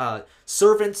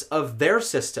servants of their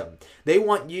system. They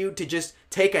want you to just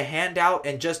take a handout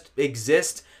and just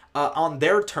exist on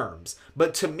their terms.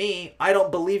 But to me, I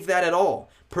don't believe that at all.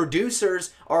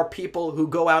 Producers are people who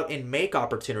go out and make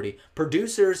opportunity.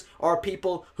 Producers are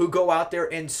people who go out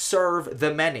there and serve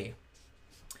the many.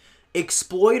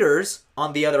 Exploiters,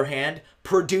 on the other hand,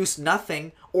 produce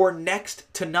nothing or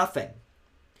next to nothing.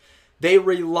 They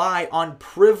rely on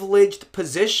privileged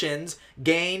positions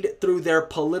gained through their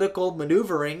political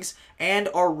maneuverings and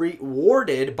are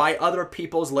rewarded by other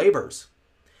people's labors.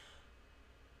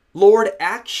 Lord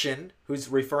Action, who's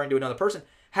referring to another person,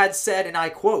 had said, and I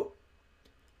quote,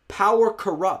 "Power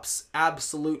corrupts.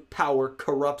 Absolute power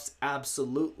corrupts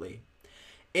absolutely."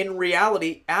 In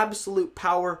reality, absolute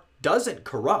power doesn't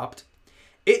corrupt.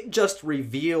 It just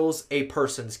reveals a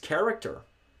person's character.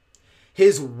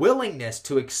 His willingness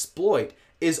to exploit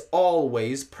is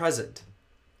always present,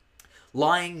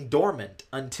 lying dormant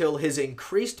until his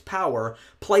increased power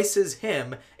places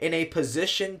him in a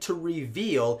position to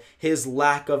reveal his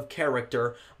lack of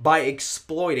character by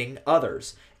exploiting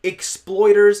others.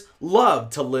 Exploiters love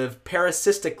to live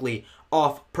parasitically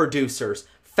off producers,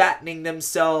 fattening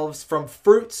themselves from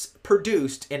fruits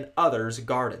produced in others'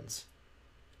 gardens.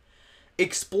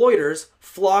 Exploiters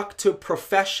flock to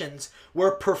professions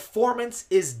where performance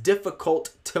is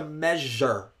difficult to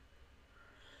measure.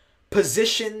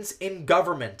 Positions in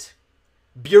government,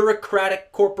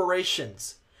 bureaucratic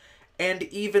corporations, and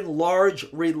even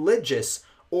large religious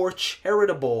or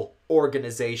charitable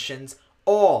organizations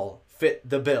all fit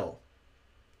the bill.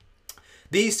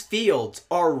 These fields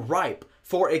are ripe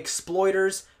for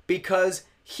exploiters because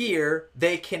here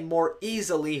they can more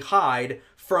easily hide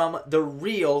from the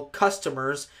real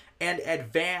customers and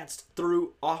advance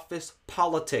through office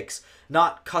politics,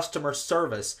 not customer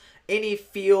service. any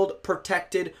field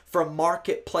protected from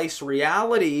marketplace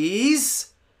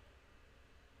realities,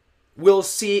 we'll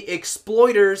see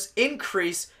exploiters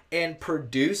increase and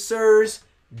producers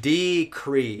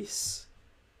decrease.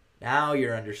 Now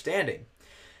you're understanding.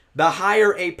 The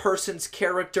higher a person's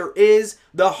character is,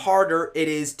 the harder it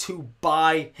is to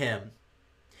buy him.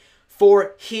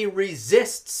 For he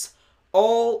resists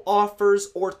all offers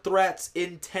or threats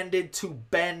intended to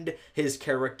bend his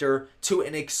character to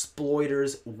an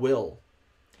exploiter's will.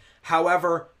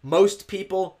 However, most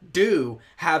people do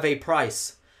have a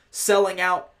price, selling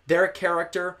out their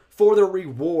character for the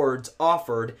rewards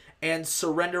offered and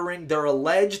surrendering their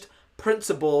alleged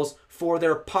principles for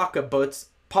their pocketbooks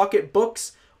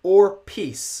or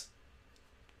peace.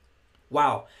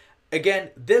 Wow. Again,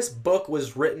 this book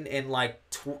was written in like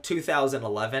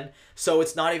 2011, so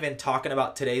it's not even talking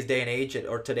about today's day and age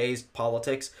or today's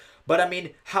politics. But I mean,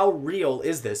 how real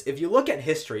is this? If you look at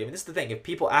history, I mean, this is the thing. If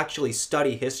people actually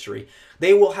study history,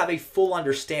 they will have a full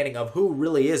understanding of who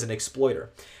really is an exploiter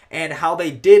and how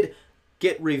they did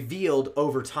get revealed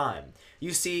over time.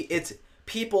 You see, it's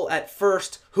people at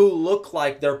first who look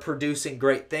like they're producing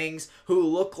great things, who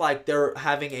look like they're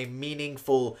having a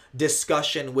meaningful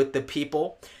discussion with the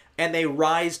people, and they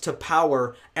rise to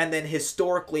power. And then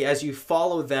historically, as you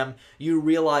follow them, you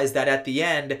realize that at the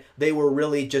end, they were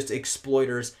really just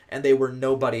exploiters and they were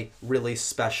nobody really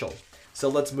special. So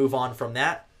let's move on from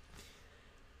that.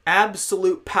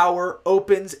 Absolute power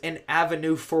opens an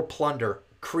avenue for plunder,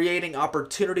 creating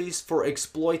opportunities for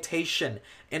exploitation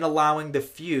and allowing the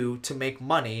few to make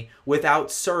money without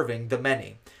serving the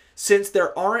many. Since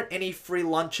there aren't any free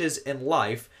lunches in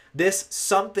life, this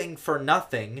something for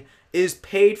nothing is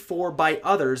paid for by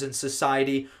others in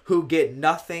society who get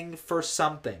nothing for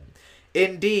something.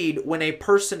 Indeed, when a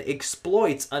person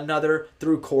exploits another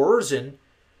through coercion,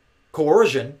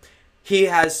 he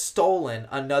has stolen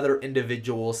another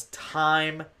individual's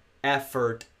time,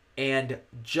 effort, and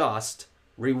just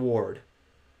reward.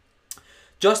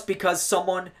 Just because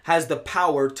someone has the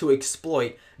power to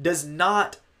exploit does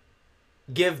not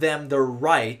give them the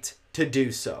right to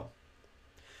do so.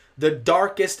 The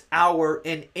darkest hour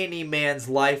in any man's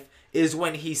life is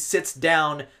when he sits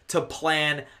down to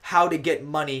plan how to get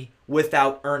money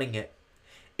without earning it.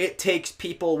 It takes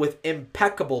people with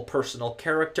impeccable personal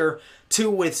character to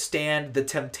withstand the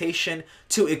temptation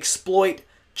to exploit,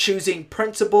 choosing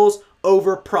principles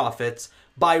over profits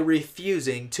by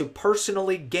refusing to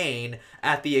personally gain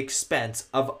at the expense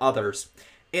of others.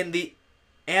 In the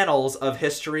annals of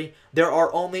history, there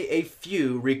are only a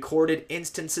few recorded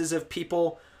instances of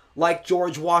people like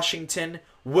George Washington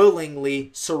willingly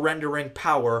surrendering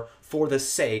power for the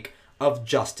sake of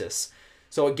justice.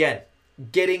 So again,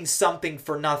 getting something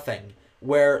for nothing,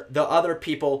 where the other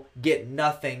people get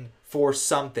nothing for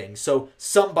something. So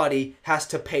somebody has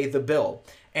to pay the bill.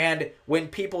 And when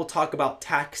people talk about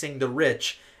taxing the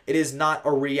rich, it is not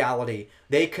a reality.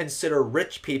 They consider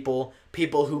rich people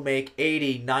people who make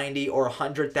 $80,000, $90,000, or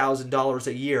 $100,000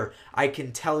 a year. I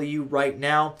can tell you right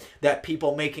now that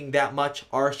people making that much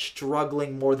are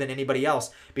struggling more than anybody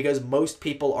else because most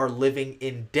people are living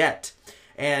in debt.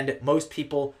 And most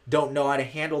people don't know how to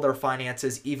handle their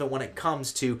finances even when it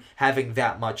comes to having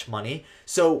that much money.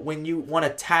 So when you want to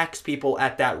tax people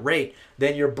at that rate,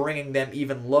 then you're bringing them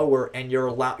even lower and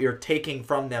you're taking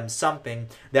from them something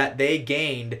that they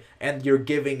gained and you're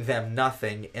giving them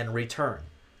nothing in return.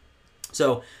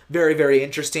 So very, very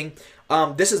interesting.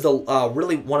 This is the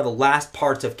really one of the last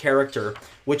parts of character,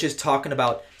 which is talking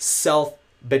about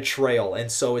self-betrayal. And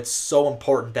so it's so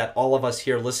important that all of us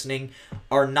here listening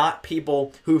are not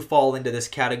people who fall into this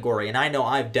category. And I know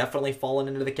I've definitely fallen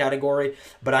into the category,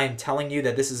 but I am telling you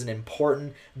that this is an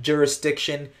important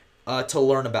jurisdiction to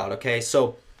learn about, okay?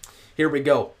 So here we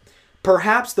go.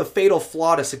 Perhaps the fatal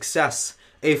flaw to success,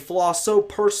 a flaw so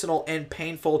personal and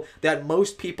painful that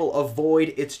most people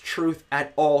avoid its truth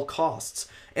at all costs.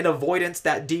 An avoidance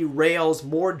that derails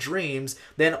more dreams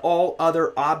than all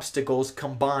other obstacles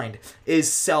combined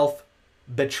is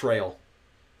self-betrayal.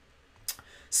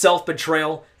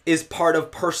 Self-betrayal is part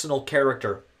of personal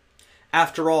character.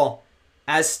 After all,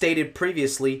 as stated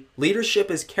previously,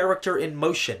 leadership is character in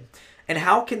motion. And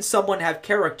how can someone have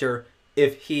character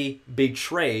if he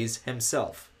betrays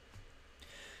himself?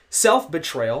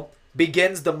 Self-betrayal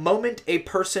begins the moment a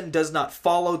person does not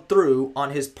follow through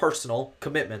on his personal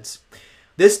commitments.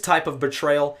 This type of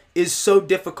betrayal is so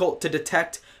difficult to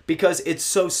detect because it's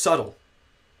so subtle.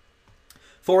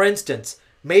 For instance,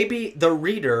 maybe the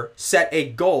reader set a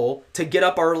goal to get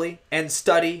up early and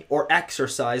study or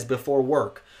exercise before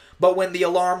work, but when the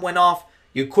alarm went off,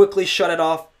 you quickly shut it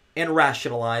off and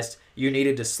rationalized you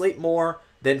needed to sleep more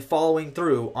than following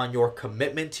through on your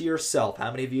commitment to yourself.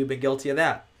 How many of you have been guilty of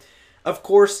that? Of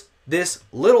course, this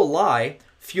little lie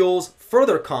fuels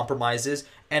further compromises,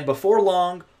 and before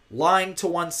long, lying to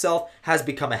oneself has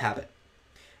become a habit.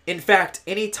 In fact,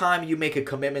 anytime you make a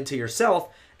commitment to yourself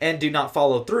and do not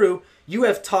follow through, you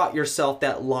have taught yourself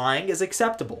that lying is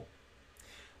acceptable.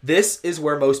 This is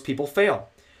where most people fail.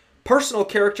 Personal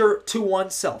character to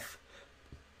oneself.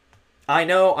 I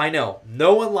know.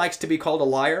 No one likes to be called a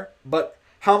liar, but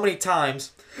how many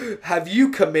times have you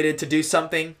committed to do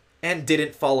something and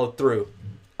didn't follow through?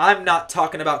 I'm not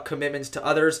talking about commitments to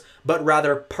others, but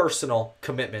rather personal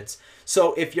commitments.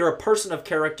 So if you're a person of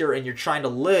character and you're trying to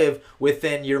live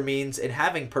within your means and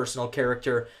having personal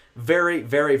character, very,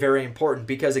 very, very important,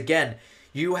 because again,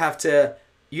 you have to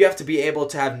be able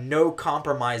to have no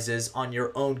compromises on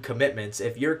your own commitments.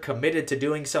 If you're committed to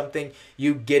doing something,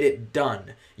 you get it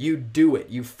done. You do it.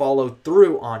 You follow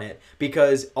through on it,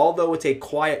 because although it's a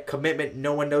quiet commitment,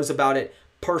 no one knows about it.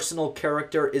 Personal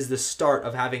character is the start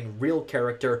of having real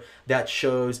character that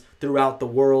shows throughout the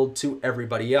world to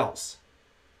everybody else.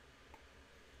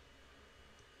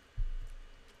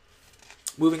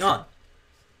 Moving on.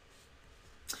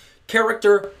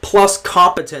 Character plus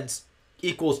competence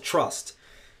equals trust.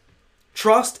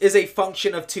 Trust is a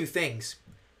function of two things: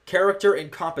 character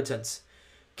and competence.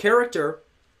 Character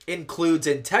includes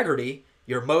integrity,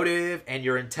 your motive, and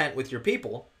your intent with your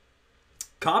people.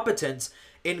 Competence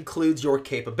includes your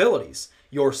capabilities,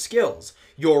 your skills,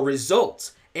 your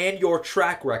results, and your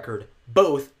track record.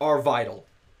 Both are vital.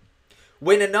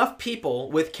 When enough people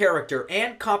with character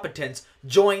and competence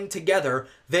join together,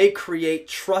 they create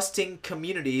trusting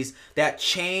communities that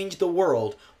change the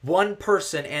world, one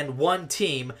person and one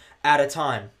team at a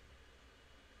time.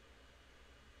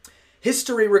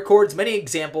 History records many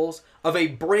examples of a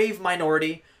brave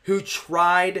minority who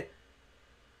tired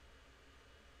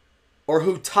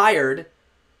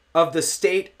of the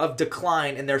state of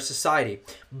decline in their society,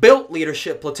 built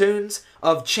leadership platoons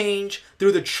of change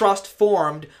through the trust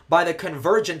formed by the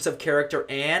convergence of character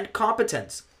and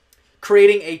competence,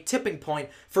 creating a tipping point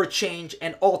for change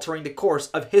and altering the course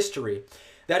of history.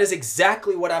 That is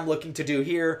exactly what I'm looking to do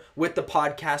here with the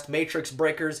podcast Matrix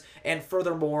Breakers, and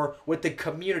furthermore with the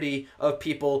community of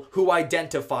people who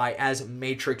identify as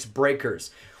Matrix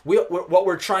Breakers. What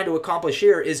we're trying to accomplish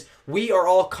here is we are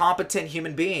all competent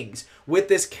human beings with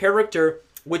this character,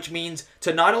 which means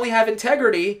to not only have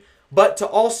integrity, but to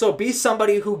also be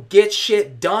somebody who gets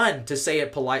shit done, to say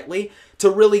it politely,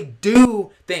 to really do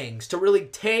things, to really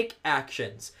take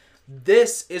actions.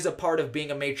 This is a part of being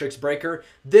a matrix breaker.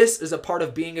 This is a part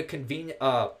of being a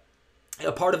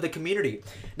part of the community.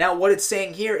 Now, what it's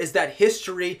saying here is that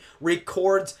history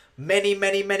records many,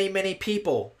 many, many, many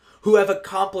people who have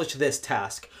accomplished this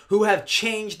task, who have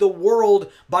changed the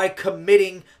world by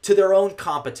committing to their own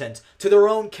competence, to their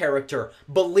own character,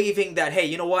 believing that, hey,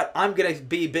 you know what? I'm going to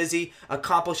be busy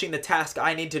accomplishing the task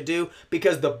I need to do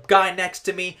because the guy next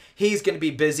to me, he's going to be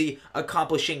busy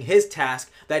accomplishing his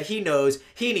task that he knows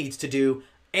he needs to do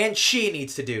and she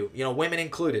needs to do, women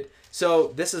included.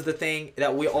 So this is the thing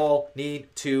that we all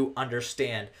need to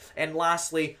understand. And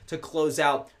lastly, to close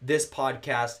out this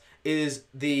podcast is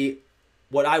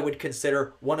what I would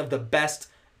consider one of the best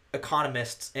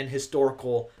economists and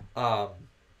historical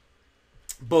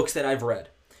books that I've read.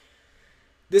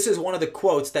 This is one of the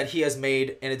quotes that he has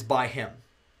made, and it's by him.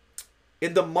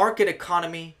 In the market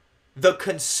economy, the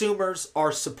consumers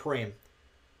are supreme.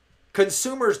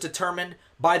 Consumers determine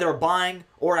by their buying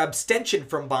or abstention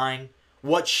from buying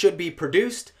what should be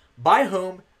produced, by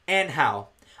whom, and how,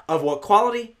 of what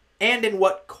quality, and in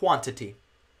what quantity.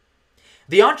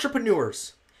 The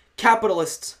entrepreneurs,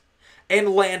 capitalists, and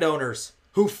landowners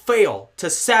who fail to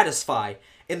satisfy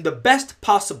in the best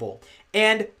possible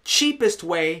and cheapest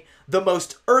way the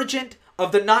most urgent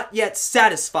of the not yet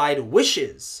satisfied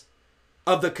wishes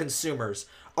of the consumers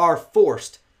are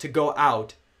forced to go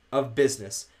out of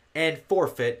business and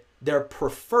forfeit their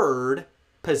preferred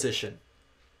position.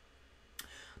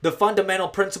 The fundamental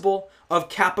principle of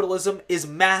capitalism is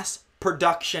mass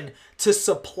production to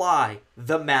supply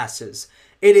the masses.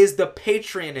 It is the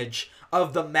patronage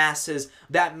of the masses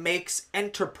that makes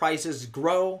enterprises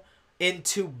grow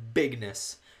into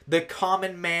bigness. The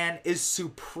common man is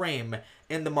supreme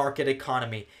in the market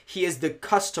economy. He is the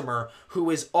customer who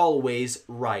is always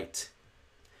right.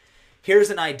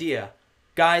 Here's an idea.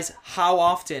 Guys, how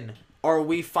often are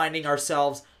we finding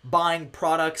ourselves buying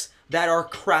products that are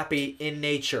crappy in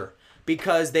nature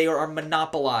because they are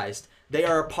monopolized? They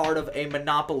are a part of a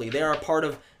monopoly. They are a part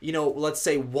of, let's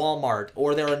say Walmart,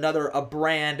 or they're a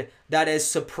brand that is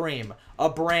supreme. A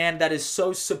brand that is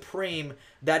so supreme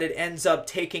that it ends up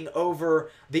taking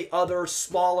over the other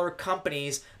smaller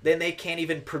companies, then they can't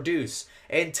even produce.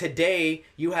 And today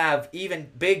you have even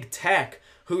big tech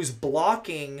who's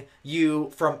blocking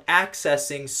you from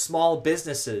accessing small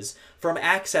businesses, from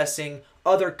accessing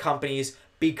other companies,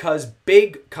 because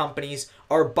big companies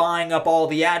are buying up all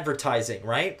the advertising,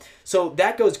 right? So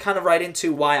that goes kind of right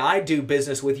into why I do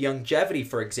business with Youngevity,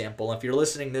 for example. If you're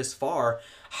listening this far,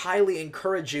 highly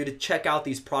encourage you to check out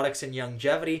these products in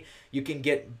Youngevity. You can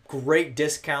get great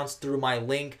discounts through my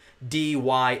link,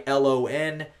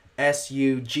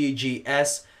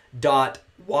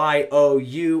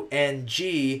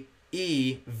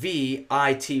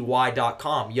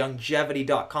 dylonsuggesevity.com,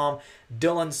 Youngevity.com,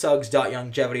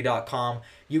 dylansuggs.youngevity.com.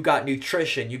 You got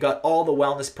nutrition, you got all the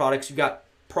wellness products, you got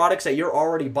products that you're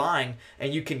already buying,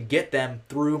 and you can get them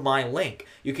through my link.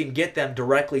 You can get them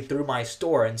directly through my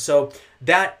store. And so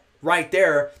that right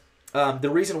there, the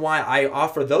reason why I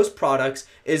offer those products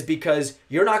is because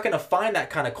you're not going to find that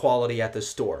kind of quality at the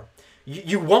store.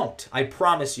 You won't. I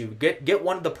promise you. Get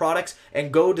one of the products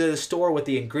and go to the store with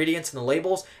the ingredients and the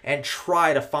labels and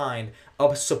try to find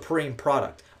a supreme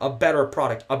product, a better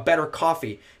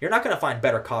coffee. You're not going to find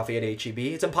better coffee at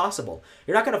H-E-B. It's impossible.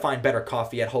 You're not going to find better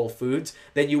coffee at Whole Foods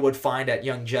than you would find at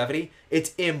Youngevity.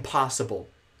 It's impossible.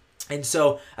 And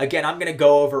so, again, I'm going to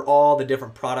go over all the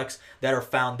different products that are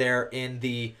found there in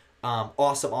the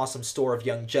awesome store of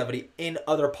Youngevity in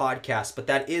other podcasts, but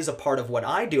that is a part of what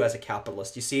I do as a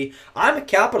capitalist. You see, I'm a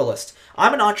capitalist.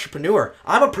 I'm an entrepreneur.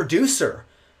 I'm a producer.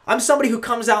 I'm somebody who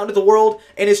comes out into the world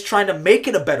and is trying to make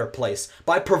it a better place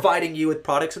by providing you with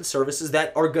products and services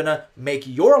that are going to make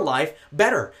your life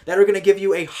better, that are going to give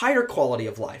you a higher quality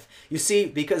of life. You see,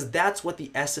 because that's what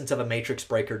the essence of a matrix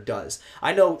breaker does.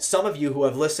 I know some of you who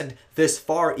have listened this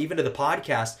far, even to the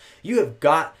podcast, you have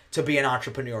got to be an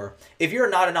entrepreneur. If you're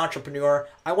not an entrepreneur,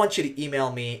 I want you to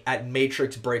email me at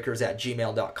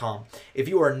matrixbreakers@gmail.com. If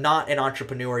you are not an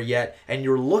entrepreneur yet and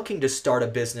you're looking to start a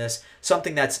business,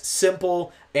 something that's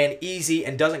simple and easy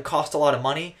and doesn't cost a lot of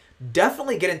money,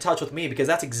 definitely get in touch with me, because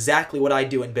that's exactly what I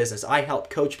do in business. I help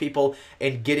coach people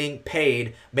in getting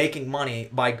paid, making money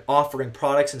by offering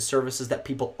products and services that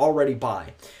people already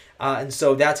buy. And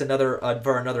so that's another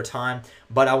for another time.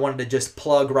 But I wanted to just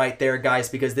plug right there, guys,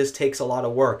 because this takes a lot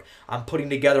of work. I'm putting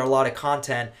together a lot of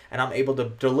content, and I'm able to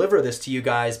deliver this to you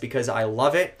guys because I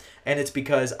love it, and it's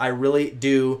because I really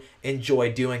do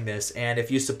enjoy doing this. And if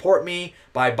you support me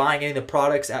by buying any of the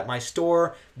products at my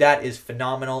store, that is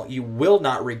phenomenal. You will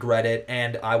not regret it,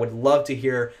 and I would love to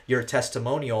hear your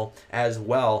testimonial as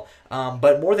well.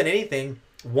 But more than anything,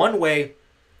 one way,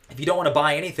 if you don't want to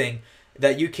buy anything,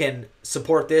 that you can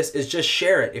support this is just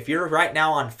share it. If you're right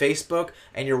now on Facebook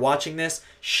and you're watching this,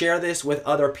 share this with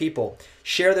other people.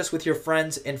 Share this with your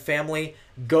friends and family.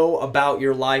 Go about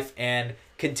your life and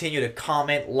continue to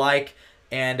comment, like,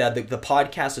 and the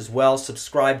podcast as well.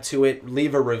 Subscribe to it.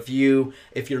 Leave a review.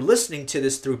 If you're listening to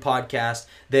this through podcast,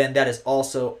 then that is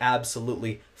also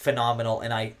absolutely phenomenal,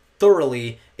 and I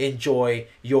thoroughly enjoy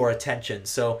your attention.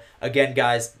 So again,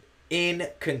 guys, in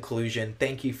conclusion,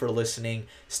 thank you for listening.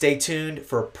 Stay tuned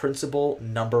for principle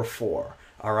number 4.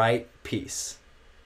 All right, peace.